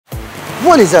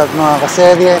What is up mga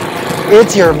kaserye?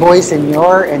 It's your boy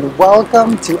Senor and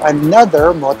welcome to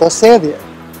another Motoserye.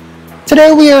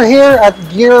 Today we are here at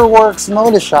Gearworks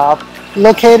Motor Shop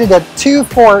located at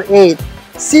 248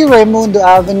 C. Raimundo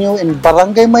Avenue in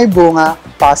Barangay Maybunga,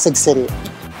 Pasig City.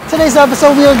 Today's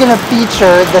episode we are going to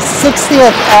feature the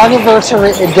 60th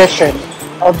anniversary edition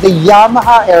of the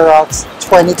Yamaha Aerox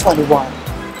 2021.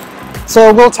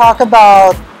 So we'll talk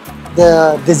about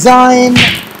the design,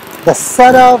 the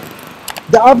setup,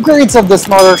 the upgrades of this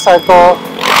motorcycle,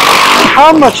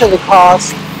 how much did it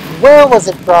cost, where was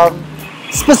it from.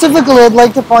 Specifically, I'd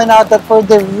like to point out that for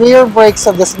the rear brakes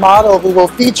of this model we will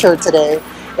feature today,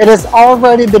 it has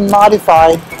already been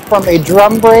modified from a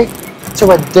drum brake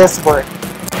to a disc brake.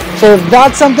 So if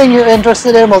that's something you're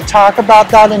interested in, we'll talk about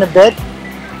that in a bit.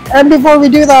 And before we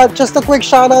do that, just a quick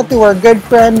shout out to our good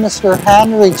friend Mr.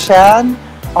 Henry Chan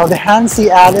of the HANC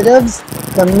Additives,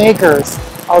 the makers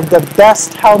of the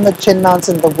best helmet chin mounts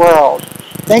in the world.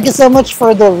 Thank you so much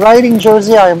for the riding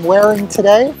jersey I am wearing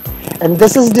today, and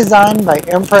this is designed by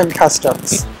Imprint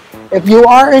Customs. If you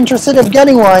are interested in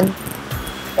getting one,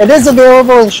 it is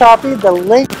available in Shopee. The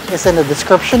link is in the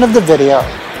description of the video.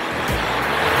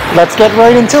 Let's get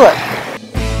right into it.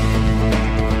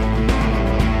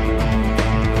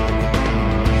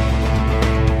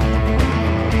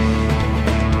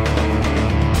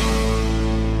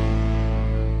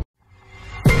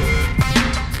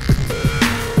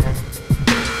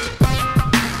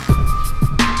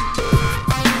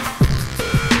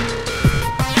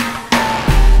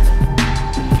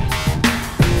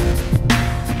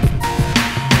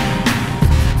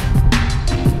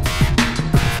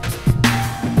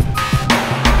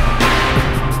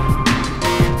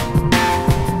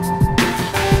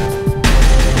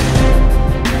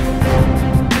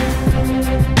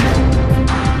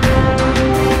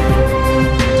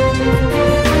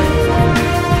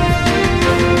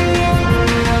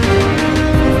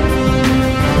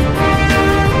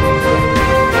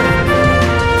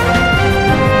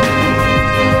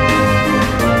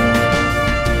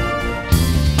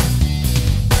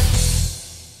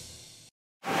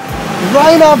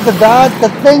 Right off the bat, the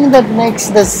thing that makes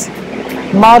this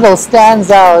model stands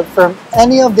out from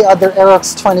any of the other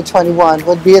Aerox 2021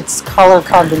 would be its color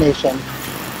combination.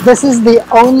 This is the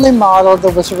only model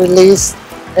that was released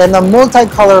in a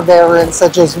multicolor variant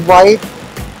such as white,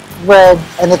 red,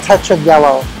 and a touch of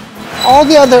yellow. All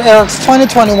the other Aerox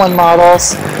 2021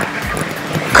 models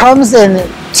comes in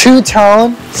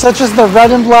two-tone, such as the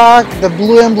red and black, the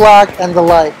blue and black, and the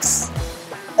likes.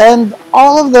 And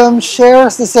all of them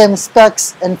shares the same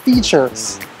specs and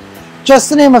features. Just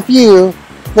to name a few,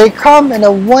 they come in a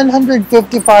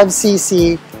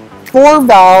 155cc, 4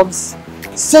 valves,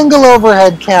 single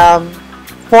overhead cam,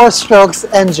 4 strokes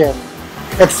engine.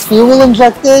 It's fuel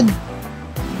injected,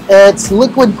 it's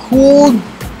liquid cooled,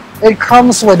 it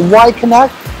comes with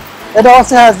Y-Connect, it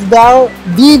also has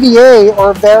VVA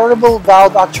or variable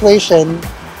valve actuation,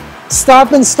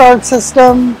 stop and start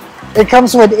system. It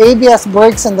comes with ABS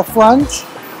brakes in the front.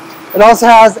 It also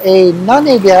has a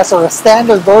non-ABS or a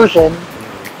standard version.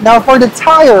 Now for the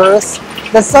tires,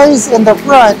 the size in the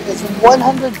front is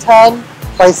 110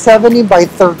 by 70 by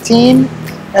 13.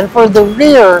 And for the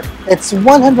rear, it's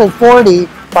 140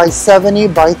 by 70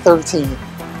 by 13.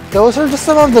 Those are just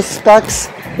some of the specs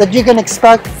that you can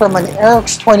expect from an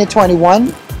Aerox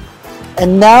 2021.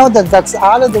 And now that that's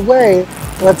out of the way,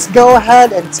 let's go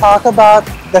ahead and talk about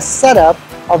the setup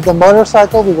of the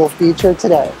motorcycle we will feature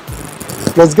today.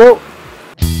 Let's go!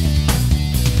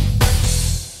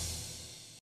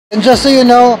 And just so you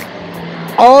know,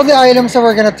 all the items that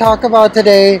we're going to talk about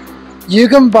today, you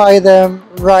can buy them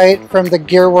right from the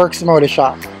Gearworks Motor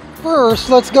Shop. First,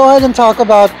 let's go ahead and talk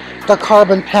about the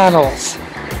carbon panels.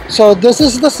 So this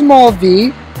is the small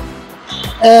V,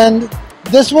 and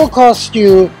this will cost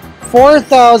you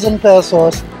 4,000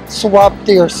 pesos swapped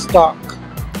to your stock.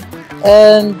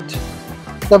 And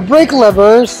the brake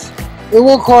levers, it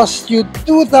will cost you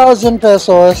 2,000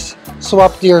 pesos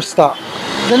swapped to your stock.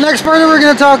 The next part that we're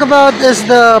going to talk about is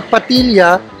the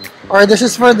patilla, or this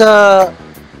is for the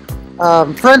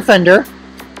front fender,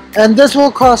 and this will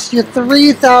cost you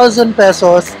 3,000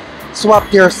 pesos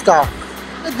swapped to your stock.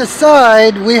 At the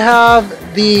side, we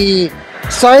have the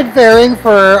side fairing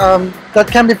for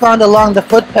that can be found along the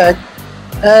foot peg,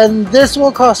 and this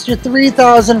will cost you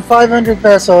 3,500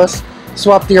 pesos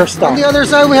swapped to your stock. On the other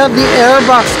side, we have the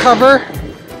airbox cover,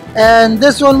 and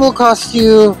this one will cost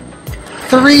you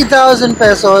 3,000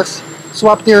 pesos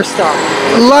swapped to your stock.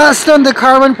 Last on the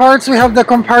carbon parts, we have the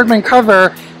compartment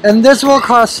cover, and this will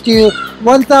cost you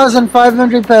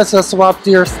 1,500 pesos swapped to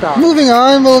your stock. Moving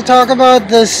on, we'll talk about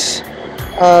this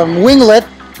winglet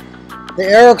the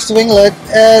Aerox swinglet,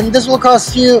 and this will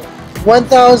cost you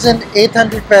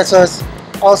 1,800 pesos,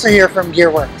 also here from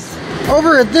Gearworks.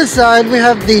 Over at this side, we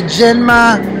have the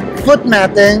Genma foot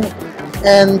matting,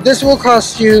 and this will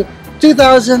cost you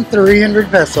 2,300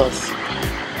 pesos.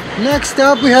 Next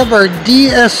up, we have our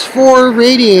DS4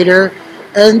 radiator,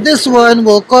 and this one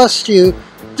will cost you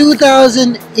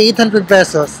 2,800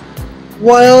 pesos,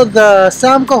 while the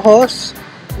Samco hose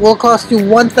will cost you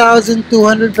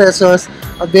 1,200 pesos,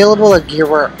 available at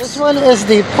Gearworks. This one is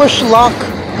the push lock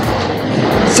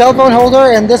cell phone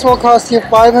holder, and this will cost you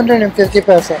 550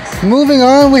 pesos. Moving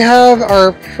on, we have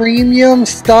our premium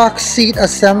stock seat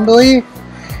assembly,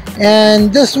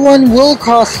 and this one will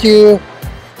cost you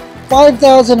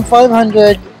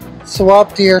 5,500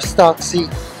 swap to your stock seat.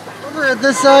 Over at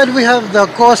this side, we have the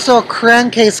Coso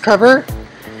crankcase cover,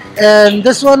 and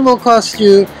this one will cost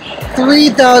you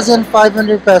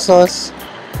 3,500 pesos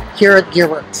here at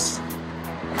Gearworks.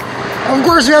 Of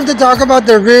course, we have to talk about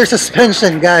the rear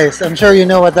suspension, guys. I'm sure you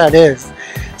know what that is.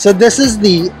 So this is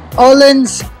the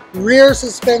Öhlins rear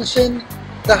suspension.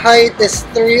 The height is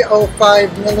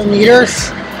 305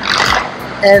 millimeters,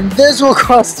 and this will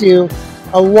cost you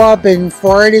a whopping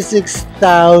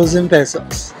 46,000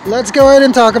 pesos. Let's go ahead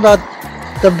and talk about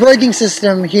the braking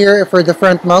system here for the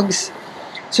front mugs.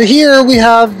 So here we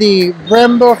have the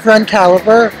Brembo front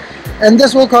caliper, and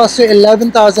this will cost you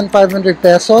 11,500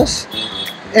 pesos.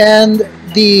 And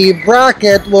the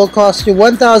bracket will cost you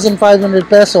 1,500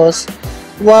 pesos.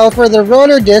 While for the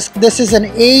roller disc, this is an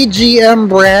AGM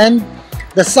brand.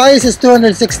 The size is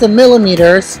 260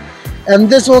 millimeters, and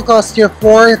this will cost you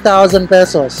 4,000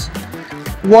 pesos.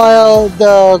 While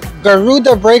the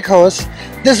Garuda brake hose,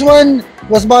 this one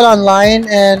was bought online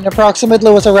and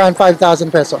approximately was around 5,000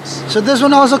 pesos. So this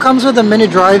one also comes with a mini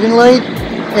driving light,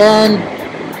 and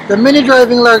the mini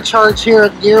driving light charge here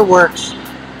at Gearworks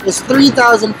is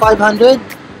 3,500.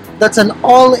 That's an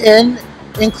all-in,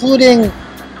 including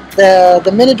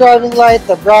the mini driving light,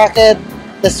 the bracket,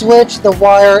 the switch, the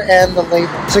wire, and the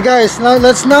label. So guys,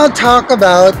 let's now talk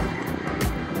about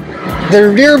the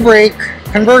rear brake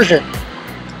conversion.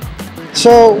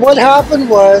 So what happened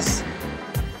was,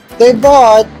 they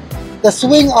bought the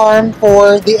swing arm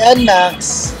for the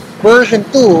NMAX version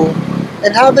 2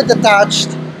 and have it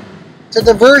attached to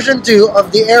the version 2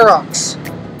 of the Aerox.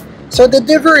 So the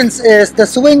difference is the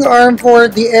swing arm for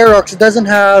the Aerox doesn't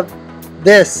have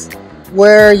this,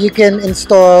 where you can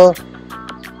install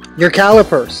your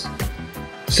calipers.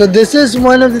 So this is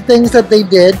one of the things that they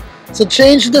did. So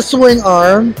change the swing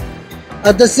arm.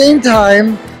 At the same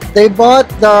time, they bought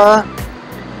the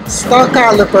stock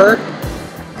caliper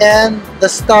and the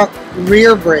stock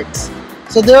rear brakes.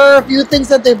 So there are a few things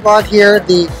that they bought here: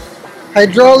 the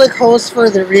hydraulic hose for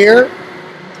the rear,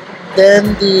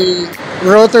 then the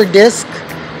rotor disc,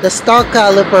 the stock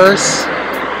calipers,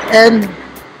 and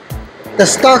the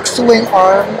stock swing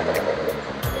arm.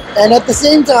 And at the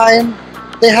same time,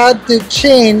 they had to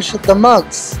change the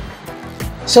mugs.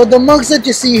 So the mugs that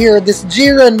you see here, this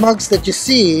G-Ren mugs that you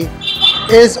see,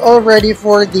 is already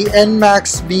for the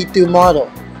NMAX B2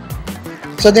 model.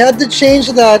 So they had to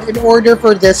change that in order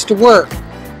for this to work,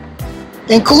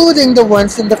 including the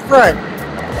ones in the front.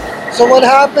 So what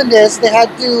happened is they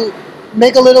had to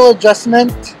make a little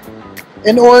adjustment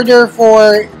in order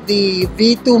for the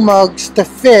V2 mugs to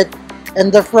fit in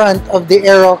the front of the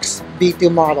Aerox B2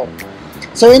 model.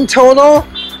 So in total,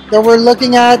 that we're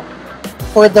looking at,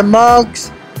 for the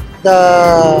mugs,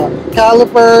 the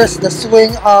calipers, the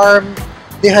swing arm,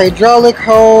 the hydraulic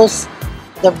hose,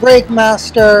 the brake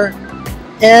master,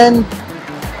 and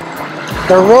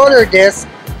the rotor disc,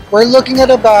 we're looking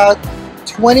at about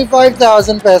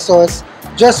 25,000 pesos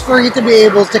just for you to be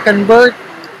able to convert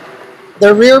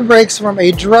the rear brakes from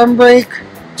a drum brake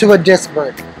to a disc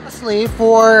brake. Lastly,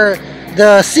 for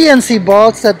the CNC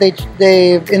bolts that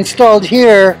they've installed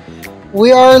here,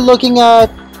 we are looking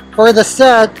at, for the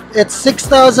set, it's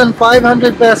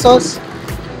 6,500 pesos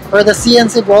for the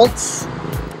CNC bolts,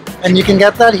 and you can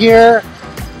get that here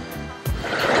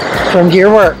from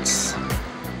Gearworks.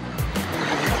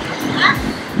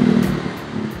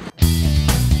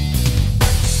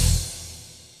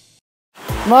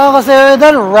 Mga kasere,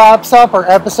 that wraps up our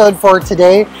episode for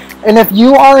today. And if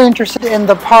you are interested in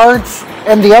the parts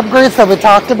and the upgrades that we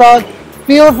talked about,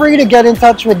 feel free to get in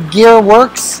touch with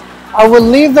Gearworks. I will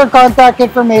leave their contact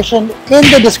information in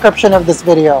the description of this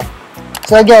video.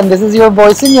 So again, this is your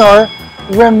boy Senor.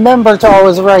 Remember to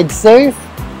always ride safe,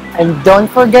 and don't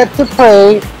forget to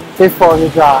pray before you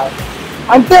drive.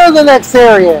 Until the next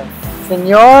series,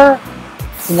 Senor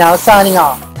is now signing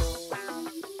off.